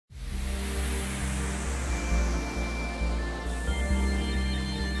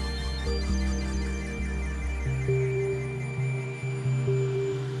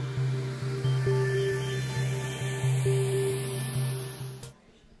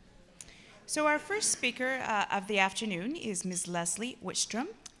So our first speaker of the afternoon is Ms. Lesley Wichstrom.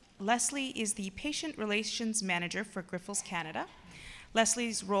 Lesley is the Patient Relations Manager for GRIFOLS Canada.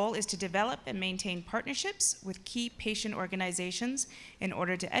 Lesley's role is to develop and maintain partnerships with key patient organizations in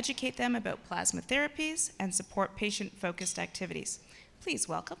order to educate them about plasma therapies and support patient-focused activities. Please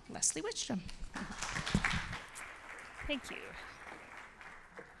welcome Lesley Wichstrom. Thank you.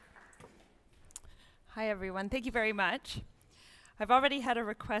 Hi, everyone. Thank you very much. I've already had a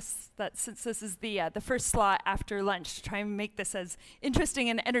request that since this is the first slot after lunch, to try and make this as interesting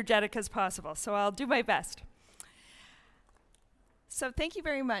and energetic as possible. So I'll do my best. So thank you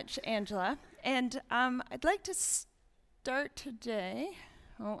very much, Angela. And I'd like to start today.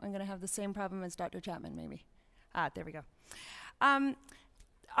 Oh, I'm going to have the same problem as Dr. Chapman, maybe. There we go.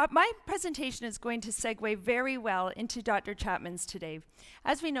 My presentation is going to segue very well into Dr. Chapman's today.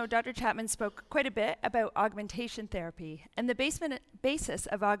 As we know, Dr. Chapman spoke quite a bit about augmentation therapy, and the basis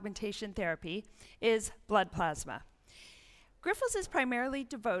of augmentation therapy is blood plasma. GRIFOLS is primarily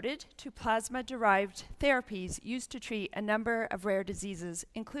devoted to plasma-derived therapies used to treat a number of rare diseases,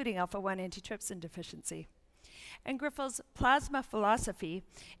 including Alpha-1 antitrypsin deficiency. And GRIFOLS' plasma philosophy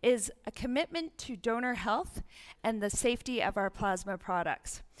is a commitment to donor health and the safety of our plasma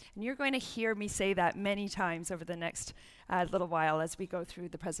products. And you're going to hear me say that many times over the next little while as we go through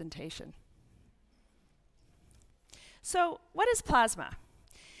the presentation. So, what is plasma?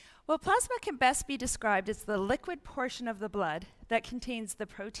 Well, plasma can best be described as the liquid portion of the blood that contains the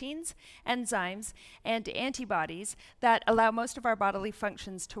proteins, enzymes, and antibodies that allow most of our bodily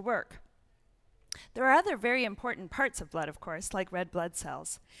functions to work. There are other very important parts of blood, of course, like red blood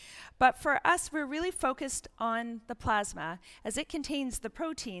cells. But for us, we're really focused on the plasma, as it contains the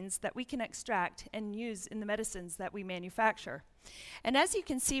proteins that we can extract and use in the medicines that we manufacture. And as you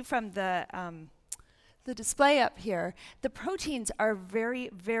can see from the display up here, the proteins are a very,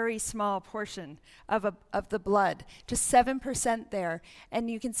 very small portion of the blood, just 7% there. And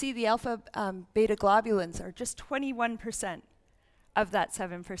you can see the alpha beta globulins are just 21%. Of that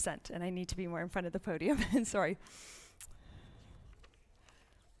 7%, and I need to be more in front of the podium, sorry.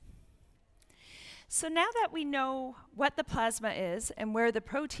 So now that we know what the plasma is and where the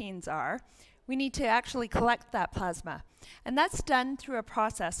proteins are, we need to actually collect that plasma. And that's done through a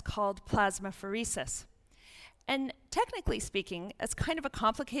process called plasmapheresis. And technically speaking, it's kind of a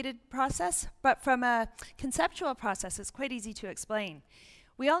complicated process, but from a conceptual process, it's quite easy to explain.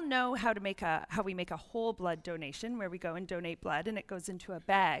 We all know how we make a whole blood donation, where we go and donate blood and it goes into a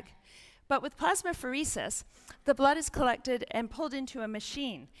bag. But with plasmapheresis, the blood is collected and pulled into a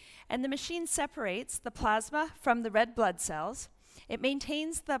machine. And the machine separates the plasma from the red blood cells. It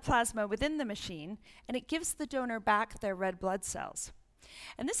maintains the plasma within the machine, and it gives the donor back their red blood cells.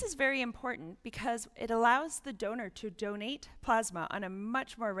 And this is very important because it allows the donor to donate plasma on a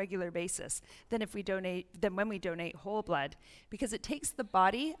much more regular basis than when we donate whole blood, because it takes the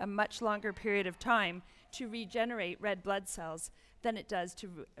body a much longer period of time to regenerate red blood cells than it does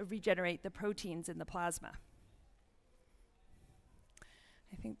to regenerate the proteins in the plasma.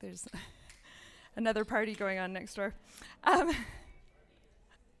 I think there's another party going on next door.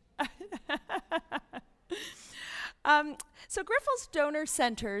 So GRIFOLS donor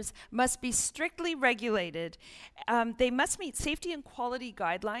centers must be strictly regulated. They must meet safety and quality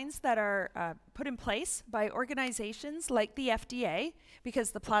guidelines that are put in place by organizations like the FDA,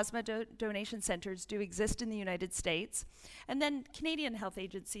 because the plasma donation centers do exist in the United States, and then Canadian health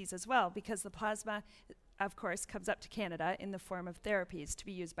agencies as well, because the plasma, of course, comes up to Canada in the form of therapies to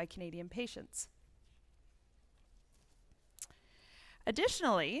be used by Canadian patients.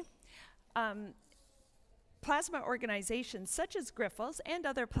 Additionally, plasma organizations such as GRIFOLS and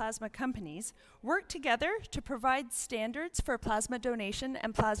other plasma companies work together to provide standards for plasma donation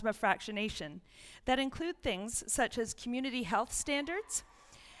and plasma fractionation that include things such as community health standards,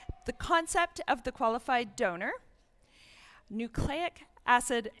 the concept of the qualified donor, nucleic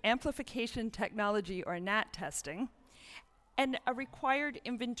acid amplification technology or NAT testing, and a required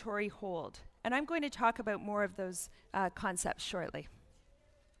inventory hold. And I'm going to talk about more of those concepts shortly.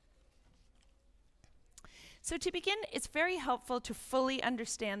 So to begin, it's very helpful to fully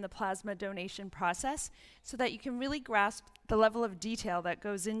understand the plasma donation process so that you can really grasp the level of detail that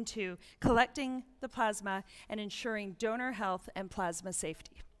goes into collecting the plasma and ensuring donor health and plasma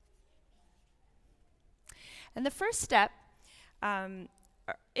safety. And the first step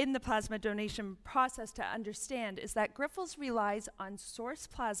in the plasma donation process to understand is that GRIFOLS relies on source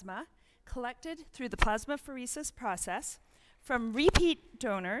plasma collected through the plasmapheresis process from repeat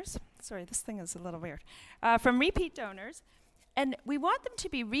donors. Sorry, this thing is a little weird. From repeat donors, and we want them to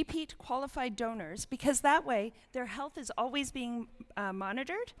be repeat qualified donors because that way their health is always being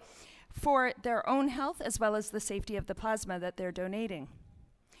monitored for their own health as well as the safety of the plasma that they're donating.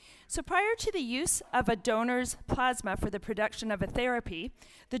 So prior to the use of a donor's plasma for the production of a therapy,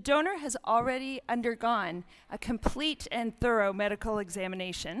 the donor has already undergone a complete and thorough medical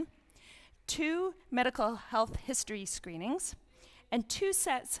examination, 2 medical health history screenings, and 2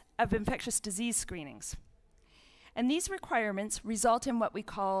 sets of infectious disease screenings. And these requirements result in what we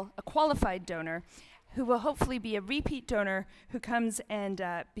call a qualified donor, who will hopefully be a repeat donor who comes and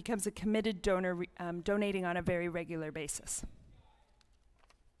becomes a committed donor, donating on a very regular basis.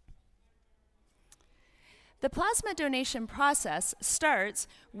 The plasma donation process starts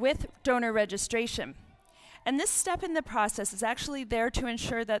with donor registration. And this step in the process is actually there to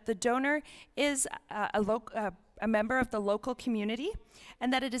ensure that the donor is a member of the local community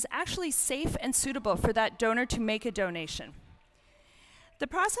and that it is actually safe and suitable for that donor to make a donation. The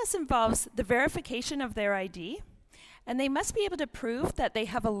process involves the verification of their ID, and they must be able to prove that they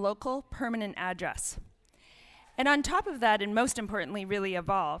have a local permanent address. And on top of that, and most importantly really of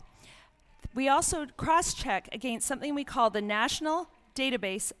all, we also cross-check against something we call the National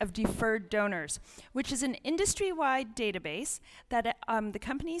Database of Deferred Donors, which is an industry-wide database that the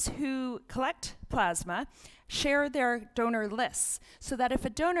companies who collect plasma share their donor lists, so that if a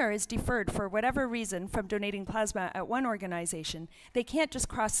donor is deferred for whatever reason from donating plasma at one organization, they can't just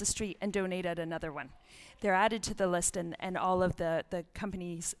cross the street and donate at another one. They're added to the list, and all of the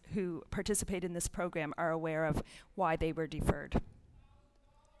companies who participate in this program are aware of why they were deferred.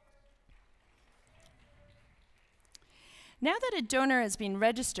 Now that a donor has been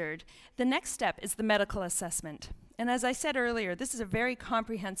registered, the next step is the medical assessment. And as I said earlier, this is a very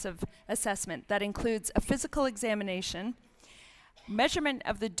comprehensive assessment that includes a physical examination, measurement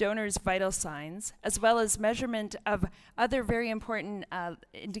of the donor's vital signs, as well as measurement of other very important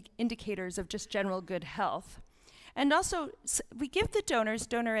indicators of just general good health. And also, we give the donors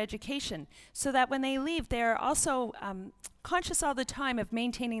donor education so that when they leave, they're also conscious all the time of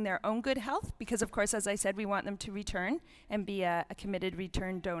maintaining their own good health, because of course, as I said, we want them to return and be a committed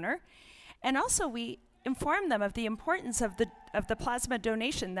return donor. And also, we inform them of the importance of the plasma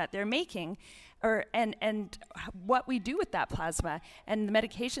donation that they're making, and what we do with that plasma, and the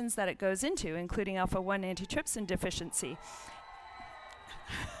medications that it goes into, including Alpha-1 antitrypsin deficiency.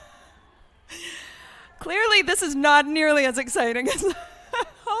 Clearly, this is not nearly as exciting as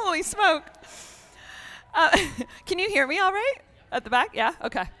holy smoke. Can you hear me all right? At the back? Yeah?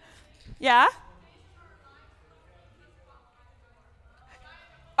 Okay. Yeah?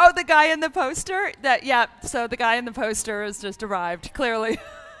 Oh, the guy in the poster? Yeah, so the guy in the poster has just arrived, clearly.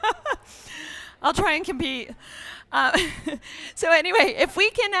 I'll try and compete. So anyway, if we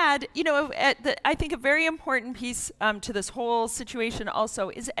can add, I think a very important piece to this whole situation also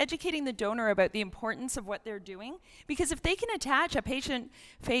is educating the donor about the importance of what they're doing. Because if they can attach a patient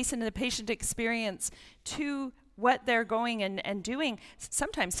face and a patient experience to what they're going and doing,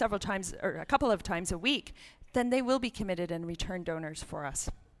 sometimes several times or a couple of times a week, then they will be committed and return donors for us.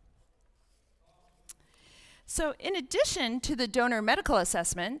 So in addition to the donor medical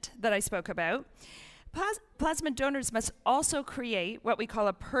assessment that I spoke about, plasma donors must also create what we call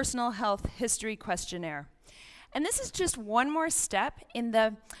a personal health history questionnaire. And this is just one more step in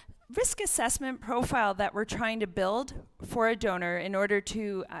the risk assessment profile that we're trying to build for a donor in order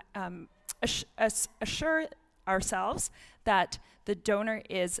to assure ourselves that the donor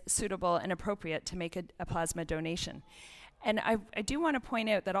is suitable and appropriate to make a plasma donation. And I do want to point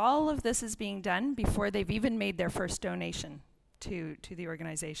out that all of this is being done before they've even made their first donation to the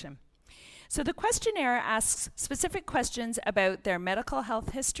organization. So the questionnaire asks specific questions about their medical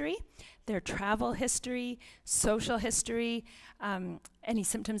health history, their travel history, social history, any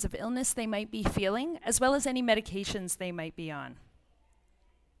symptoms of illness they might be feeling, as well as any medications they might be on.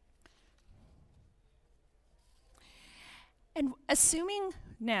 And assuming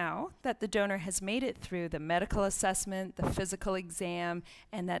now that the donor has made it through the medical assessment, the physical exam,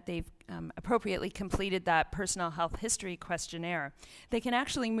 and that they've appropriately completed that personal health history questionnaire, they can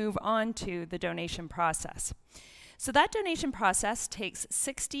actually move on to the donation process. So that donation process takes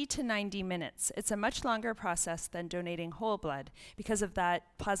 60 to 90 minutes. It's a much longer process than donating whole blood because of that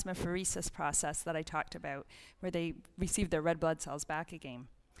plasmapheresis process that I talked about, where they receive their red blood cells back again.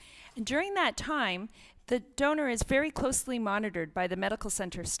 And during that time, the donor is very closely monitored by the medical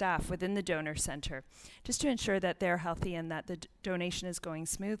center staff within the donor center, just to ensure that they're healthy and that the donation is going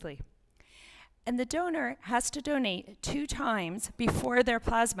smoothly. And the donor has to donate 2 times before their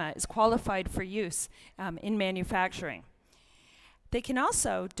plasma is qualified for use in manufacturing. They can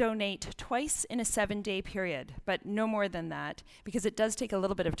also donate twice in a 7-day period, but no more than that, because it does take a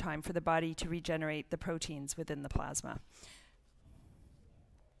little bit of time for the body to regenerate the proteins within the plasma.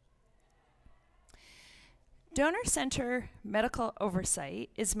 Donor center medical oversight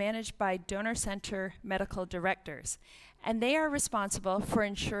is managed by donor center medical directors, and they are responsible for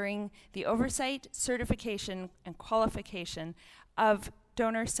ensuring the oversight, certification, and qualification of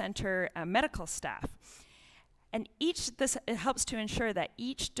donor center medical staff. And it helps to ensure that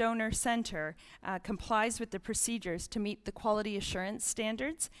each donor center complies with the procedures to meet the quality assurance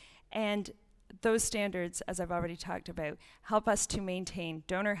standards, and those standards, as I've already talked about, help us to maintain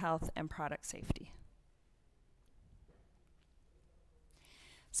donor health and product safety.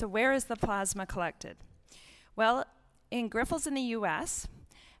 So where is the plasma collected? Well, in GRIFOLS in the US,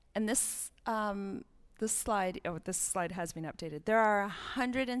 and this slide has been updated. There are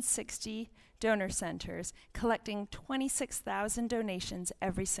 160 donor centers collecting 26,000 donations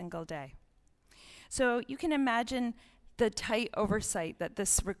every single day. So you can imagine the tight oversight that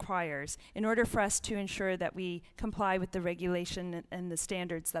this requires in order for us to ensure that we comply with the regulation and the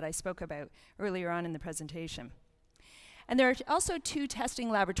standards that I spoke about earlier on in the presentation. And there are also 2 testing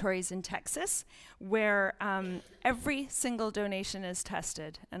laboratories in Texas where every single donation is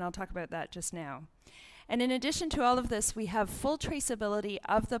tested, and I'll talk about that just now. And in addition to all of this, we have full traceability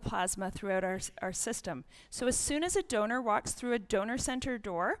of the plasma throughout our system. So as soon as a donor walks through a donor center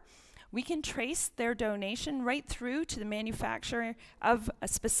door, we can trace their donation right through to the manufacturer of a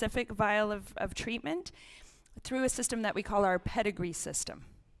specific vial of treatment through a system that we call our pedigree system.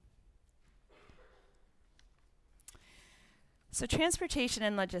 So transportation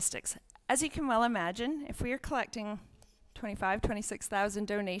and logistics. As you can well imagine, if we are collecting 26,000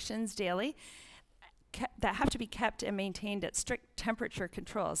 donations daily that have to be kept and maintained at strict temperature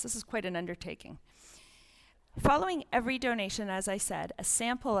controls, this is quite an undertaking. Following every donation, as I said, a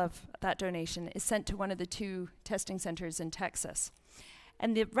sample of that donation is sent to one of the 2 testing centers in Texas.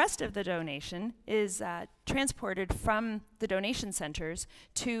 And the rest of the donation is transported from the donation centers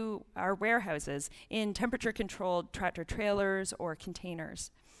to our warehouses in temperature-controlled tractor trailers or containers.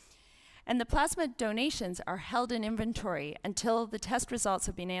 And the plasma donations are held in inventory until the test results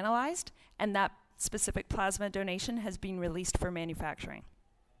have been analyzed and that specific plasma donation has been released for manufacturing.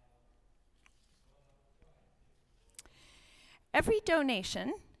 Every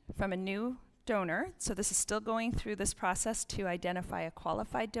donation from a new donor, so this is still going through this process to identify a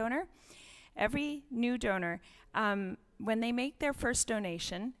qualified donor. Every new donor, when they make their first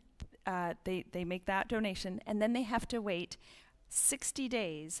donation, they make that donation, and then they have to wait 60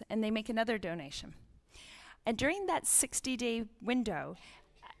 days, and they make another donation. And during that 60-day window,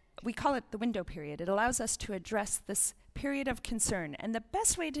 we call it the window period. It allows us to address this period of concern. And the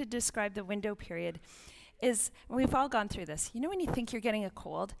best way to describe the window period is, we've all gone through this. You know when you think you're getting a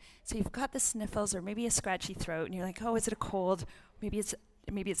cold? So you've got the sniffles or maybe a scratchy throat, and you're like, oh, is it a cold? Maybe it's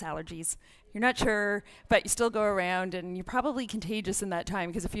allergies. You're not sure, but you still go around, and you're probably contagious in that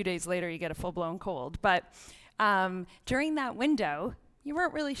time because a few days later you get a full-blown cold. But during that window, you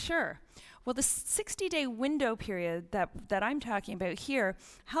weren't really sure. Well, the 60-day window period that I'm talking about here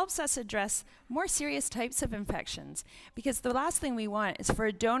helps us address more serious types of infections, because the last thing we want is for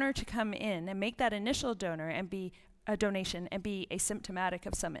a donor to come in and make that initial donation and be asymptomatic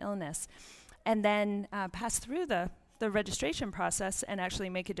of some illness, and then pass through the registration process and actually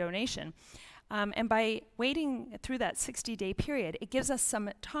make a donation. And by waiting through that 60-day period, it gives us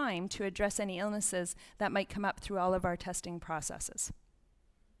some time to address any illnesses that might come up through all of our testing processes.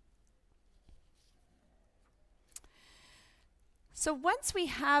 So once we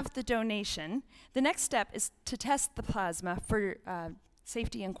have the donation, the next step is to test the plasma for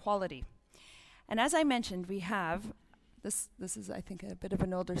safety and quality. And as I mentioned, we have, this is I think a bit of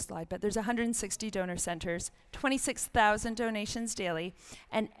an older slide, but there's 160 donor centers, 26,000 donations daily,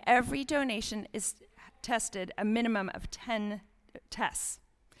 and every donation is tested a minimum of 10 tests.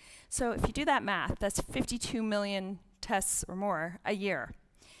 So if you do that math, that's 52 million tests or more a year.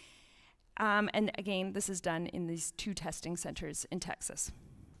 And again, this is done in these 2 testing centers in Texas.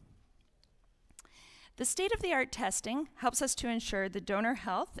 The state-of-the-art testing helps us to ensure the donor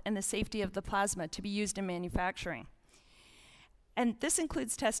health and the safety of the plasma to be used in manufacturing. And this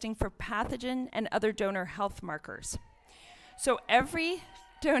includes testing for pathogen and other donor health markers. So every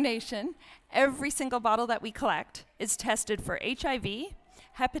donation, every single bottle that we collect is tested for HIV,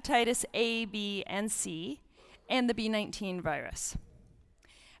 hepatitis A, B, and C, and the B19 virus.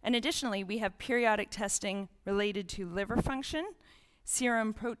 And additionally, we have periodic testing related to liver function,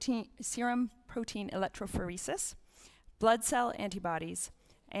 serum protein electrophoresis, blood cell antibodies,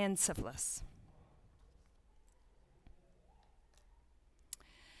 and syphilis.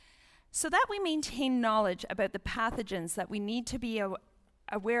 So that we maintain knowledge about the pathogens that we need to be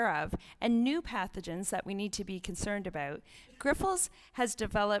aware of and new pathogens that we need to be concerned about, GRIFOLS has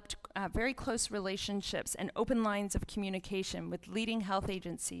developed very close relationships and open lines of communication with leading health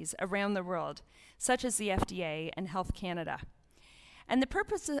agencies around the world, such as the FDA and Health Canada. And the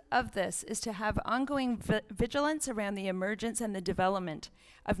purpose of this is to have ongoing vigilance around the emergence and the development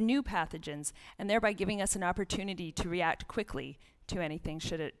of new pathogens, and thereby giving us an opportunity to react quickly to anything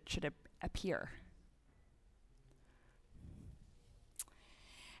should it appear.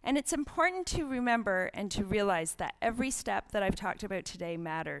 And it's important to remember and to realize that every step that I've talked about today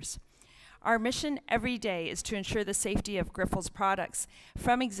matters. Our mission every day is to ensure the safety of GRIFOLS products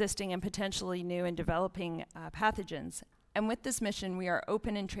from existing and potentially new and developing pathogens. And with this mission, we are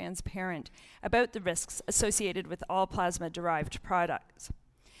open and transparent about the risks associated with all plasma-derived products.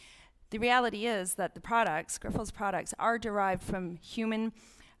 The reality is that the products, GRIFOLS products, are derived from human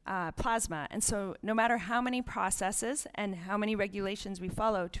plasma, and so no matter how many processes and how many regulations we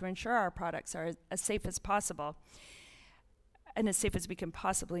follow to ensure our products are as safe as possible, and as safe as we can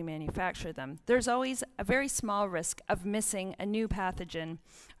possibly manufacture them, there's always a very small risk of missing a new pathogen,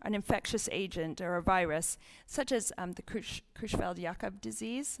 an infectious agent or a virus, such as the Creutzfeldt-Jakob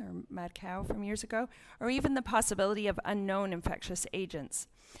disease, or mad cow from years ago, or even the possibility of unknown infectious agents.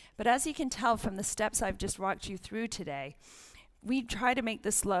 But as you can tell from the steps I've just walked you through today, we try to make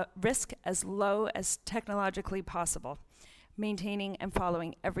this risk as low as technologically possible, maintaining and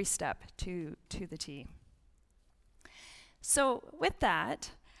following every step to the T. So with that,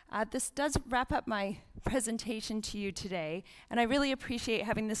 this does wrap up my presentation to you today, and I really appreciate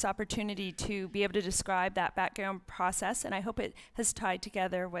having this opportunity to be able to describe that background process, and I hope it has tied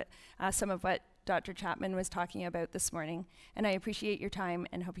together with some of what Dr. Chapman was talking about this morning, and I appreciate your time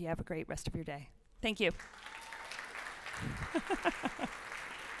and hope you have a great rest of your day. Thank you.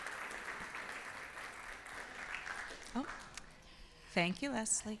 Oh, thank you,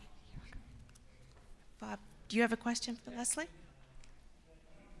 Lesley. Bob, do you have a question for Lesley?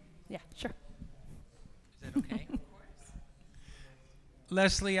 Yeah, sure. Is that okay? Of course.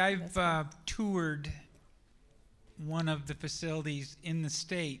 Lesley, I've toured one of the facilities in the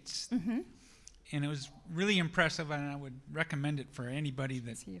States, and it was really impressive, and I would recommend it for anybody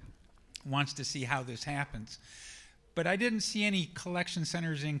that wants to see how this happens. But I didn't see any collection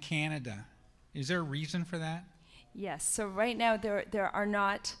centers in Canada. Is there a reason for that? Yes, so right now there are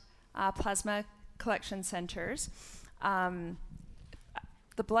not plasma collection centers. The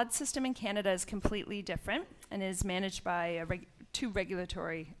blood system in Canada is completely different and is managed by two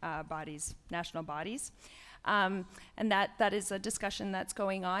regulatory bodies, national bodies. And that is a discussion that's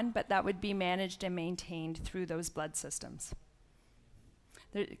going on, but that would be managed and maintained through those blood systems.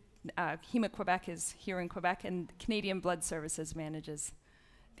 Quebec is here in Quebec, and Canadian Blood Services manages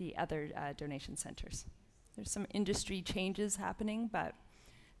the other donation centers. There's some industry changes happening, but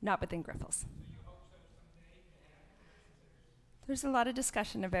not within GRIFOLS. There's a lot of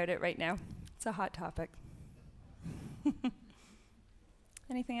discussion about it right now. It's a hot topic.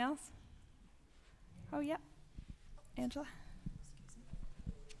 Anything else? Oh, yeah. Angela?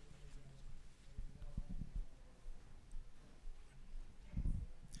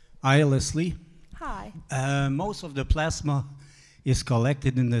 Hi, Lesley. Hi. Most of the plasma is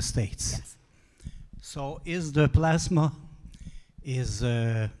collected in the States. Yes. So is the plasma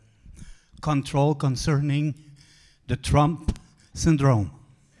control concerning the Trump syndrome?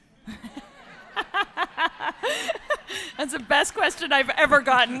 That's the best question I've ever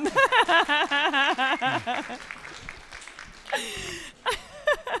gotten.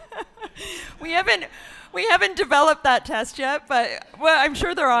 We haven't developed that test yet, but well, I'm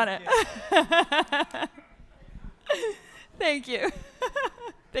sure they're on it. Thank you.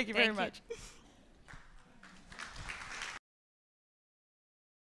 Thank you very much.